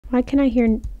Why can I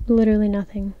hear literally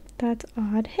nothing? That's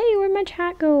odd. Hey, where'd my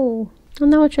chat go? Oh,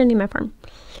 now what should I name my farm?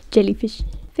 Jellyfish.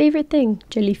 Favorite thing?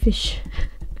 Jellyfish.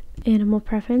 Animal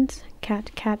preference?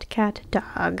 Cat, cat, cat,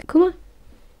 dog. Kuma?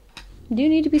 Do you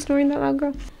need to be snoring that loud,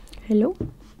 girl? Hello?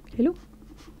 Hello?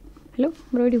 Hello?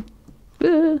 What do I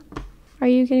do? Are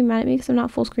you getting mad at me because I'm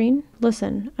not full screen?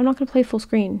 Listen, I'm not going to play full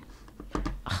screen.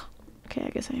 Ugh. Okay, I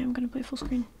guess I am going to play full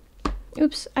screen.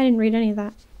 Oops, I didn't read any of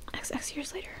that. XX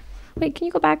years later. Wait, can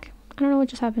you go back? I don't know what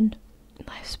just happened.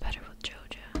 Life's better with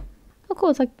Joja. Oh, cool.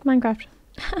 It's like Minecraft.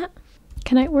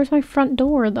 Can I? Where's my front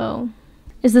door, though?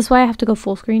 Is this why I have to go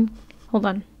full screen? Hold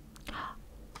on.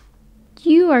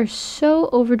 You are so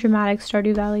overdramatic,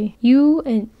 Stardew Valley.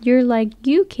 You're like,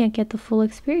 you can't get the full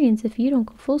experience if you don't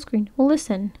go full screen. Well,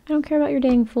 listen, I don't care about your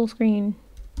dang full screen.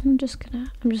 I'm just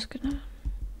gonna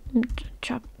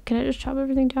chop. Can I just chop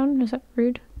everything down? Is that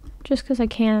rude? Just because I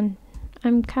can.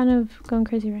 I'm kind of going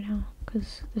crazy right now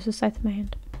because there's a scythe in my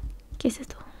hand.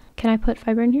 Can I put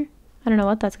fiber in here? I don't know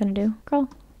what that's gonna do. Girl,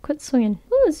 quit swinging.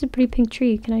 Ooh, this is a pretty pink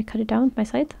tree. Can I cut it down with my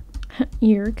scythe?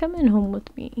 You're coming home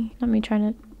with me. Not me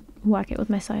trying to whack it with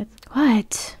my scythe.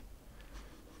 What?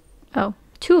 Oh,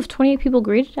 2 of 28 people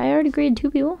greeted? I already greeted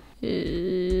 2 people.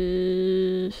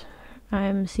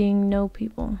 I'm seeing no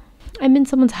people. I'm in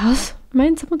someone's house. Am I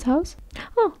in someone's house?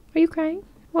 Oh, are you crying?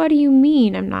 What do you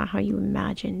mean I'm not how you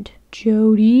imagined?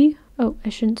 Jody? Oh, I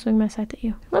shouldn't swing my scythe at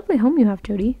you. Lovely home you have,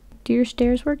 Jody. Do your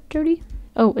stairs work, Jody?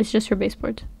 Oh, it's just her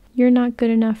baseboards. You're not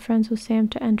good enough friends with Sam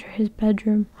to enter his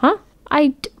bedroom. Huh?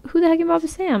 Who the heck am Bob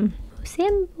Sam?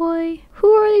 Sam boy. Who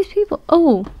are these people?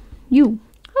 Oh, you.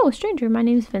 Oh, a stranger. My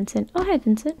name's Vincent. Oh, hi,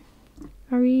 Vincent.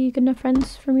 Are we good enough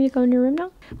friends for me to go in your room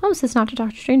now? Mom says not to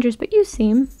talk to strangers, but you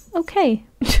seem okay.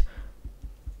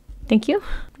 Thank you.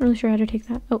 I'm not really sure how to take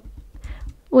that. Oh,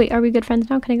 wait, are we good friends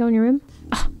now? Can I go in your room?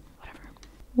 Oh, whatever.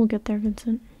 We'll get there,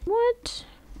 Vincent. What?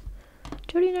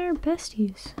 Jody and I are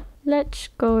besties. Let's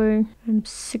go. I'm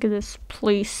sick of this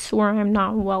place where I'm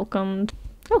not welcomed.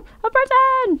 Oh, a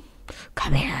person!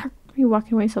 Come here. Why are you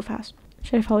walking away so fast?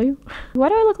 Should I follow you? Why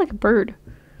do I look like a bird?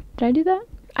 Did I do that?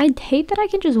 I hate that I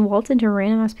can just waltz into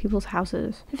random ass people's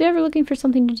houses. If you're ever looking for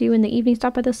something to do in the evening,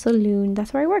 stop by the saloon.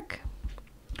 That's where I work.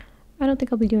 I don't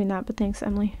think I'll be doing that, but thanks,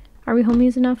 Emily. Are we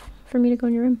homies enough for me to go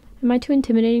in your room? Am I too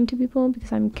intimidating to people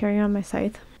because I'm carrying on my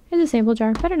scythe? Here's a sample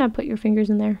jar. Better not put your fingers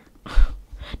in there.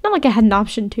 Not like I had an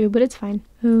option to, but it's fine.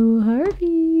 Oh,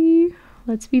 Harvey.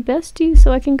 Let's be besties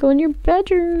so I can go in your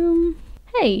bedroom.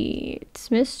 Hey, it's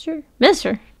Mr.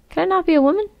 Can I not be a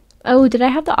woman? Oh, did I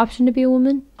have the option to be a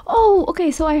woman? Oh,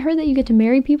 okay, so I heard that you get to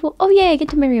marry people. Oh, yeah, I get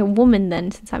to marry a woman then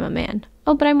since I'm a man.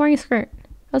 Oh, but I'm wearing a skirt.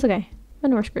 That's okay. I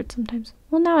wear skirts sometimes.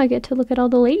 Well, now I get to look at all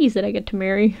the ladies that I get to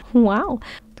marry. Wow.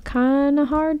 It's kind of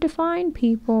hard to find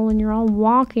people when you're all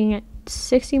walking at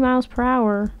 60 miles per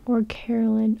hour. Or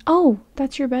Carolyn. Oh,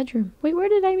 that's your bedroom. Wait, where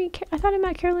did I meet I thought I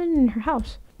met Carolyn in her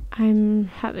house. I'm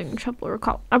having trouble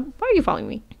recalling. Why are you following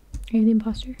me? Are you the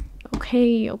imposter?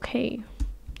 Okay.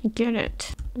 I get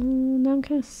it. Now I'm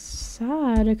kind of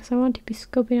sad because I want to be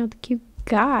scoping out the cute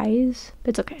guys. But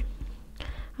it's okay.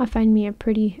 I'll find me a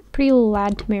pretty little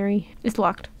lad to marry. It's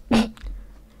locked. What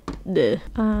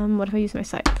if I use my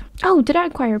scythe? Oh, did I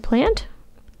acquire a plant?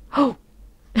 Oh.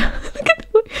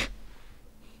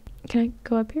 Can I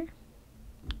go up here?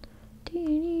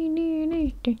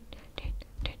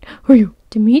 Who are you?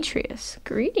 Demetrius.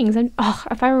 Greetings. If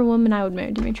I were a woman, I would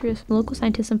marry Demetrius. The local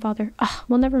scientist and father.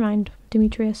 Well, never mind,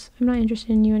 Demetrius. I'm not interested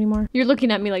in you anymore. You're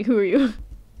looking at me like, who are you?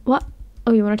 What?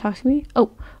 Oh, you want to talk to me?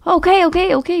 Oh,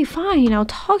 okay, fine. I'll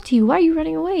talk to you. Why are you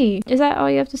running away? Is that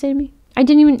all you have to say to me? I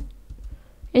didn't even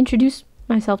introduce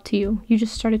myself to you. You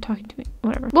just started talking to me.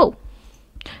 Whatever. Whoa.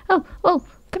 Oh,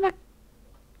 come back.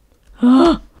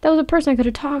 That was a person I could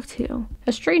have talked to.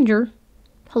 A stranger.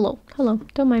 Hello.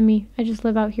 Don't mind me. I just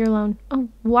live out here alone. Oh,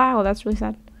 wow, that's really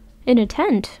sad. In a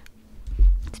tent.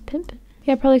 It's pimping.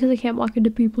 Yeah, probably because I can't walk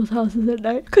into people's houses at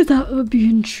night. Because that would be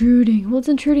intruding. Well, it's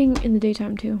intruding in the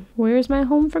daytime, too. Where's my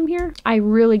home from here? I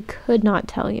really could not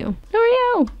tell you. Who are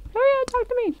you? Talk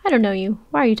to me. I don't know you.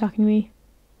 Why are you talking to me?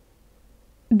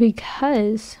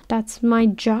 Because that's my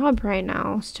job right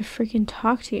now, is to freaking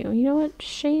talk to you. You know what,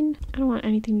 Shane? I don't want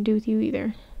anything to do with you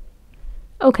either.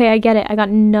 Okay, I get it. I got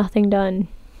nothing done.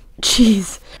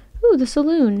 Jeez. Ooh, the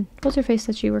saloon. What's her face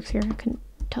that she works here? I couldn't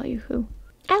tell you who.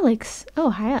 Alex.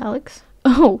 Oh, hi, Alex.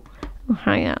 Oh,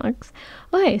 hi, Alex.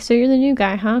 Oh, hey, so you're the new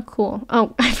guy, huh? Cool.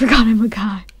 Oh, I forgot I'm a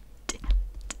guy. Damn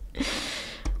it.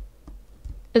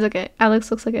 It's okay.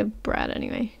 Alex looks like a brat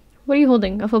anyway. What are you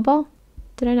holding? A football?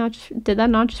 Did that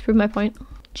not just prove my point?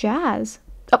 Jazz.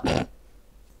 Oh.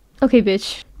 Okay,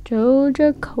 bitch.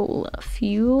 Joja Cola.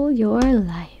 Fuel your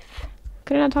life.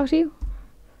 Could I not talk to you?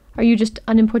 Are you just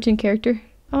unimportant character?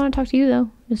 I want to talk to you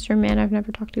though, Mr. Man I've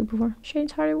never talked to before.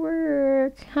 Shane's hard at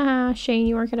work. Haha, Shane,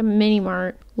 you work at a mini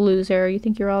mart. Loser, you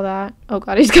think you're all that? Oh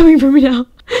god, he's coming for me now.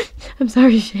 I'm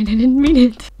sorry, Shane, I didn't mean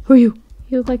it. Who are you?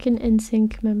 You look like an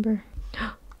NSYNC member.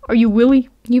 Are you Willie?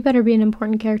 You better be an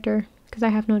important character, because I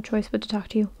have no choice but to talk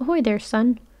to you. Ahoy there,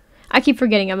 son. I keep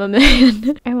forgetting I'm a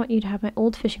man. I want you to have my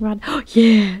old fishing rod.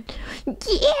 Yeah!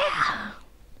 Yeah!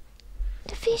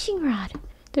 The fishing rod.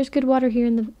 There's good water here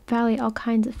in the valley, all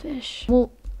kinds of fish.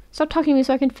 Well, stop talking to me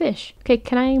so I can fish. Okay,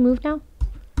 can I move now?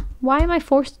 Why am I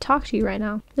forced to talk to you right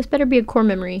now? This better be a core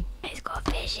memory. Let's go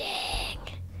fishing.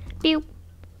 Pew.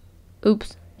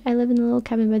 Oops. I live in the little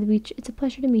cabin by the beach. It's a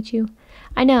pleasure to meet you.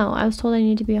 I know, I was told I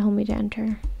needed to be a homie to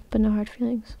enter, but no hard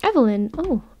feelings. Evelyn.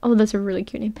 Oh, that's a really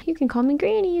cute name. You can call me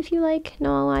Granny if you like.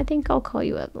 No, I think I'll call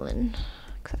you Evelyn,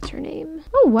 because that's her name.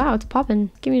 Oh, wow, it's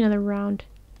popping. Give me another round.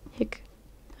 Hick.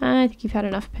 I think you've had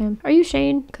enough, Pam. Are you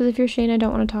Shane? Because if you're Shane, I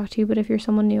don't want to talk to you, but if you're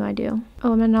someone new, I do.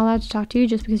 Oh, am I not allowed to talk to you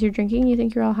just because you're drinking? You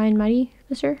think you're all high and mighty,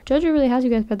 mister? Jojo really has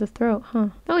you guys by the throat, huh?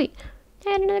 Oh, wait.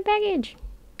 I had another baggage.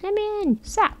 I'm in.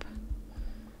 Sap.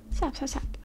 Sap, sap, sap.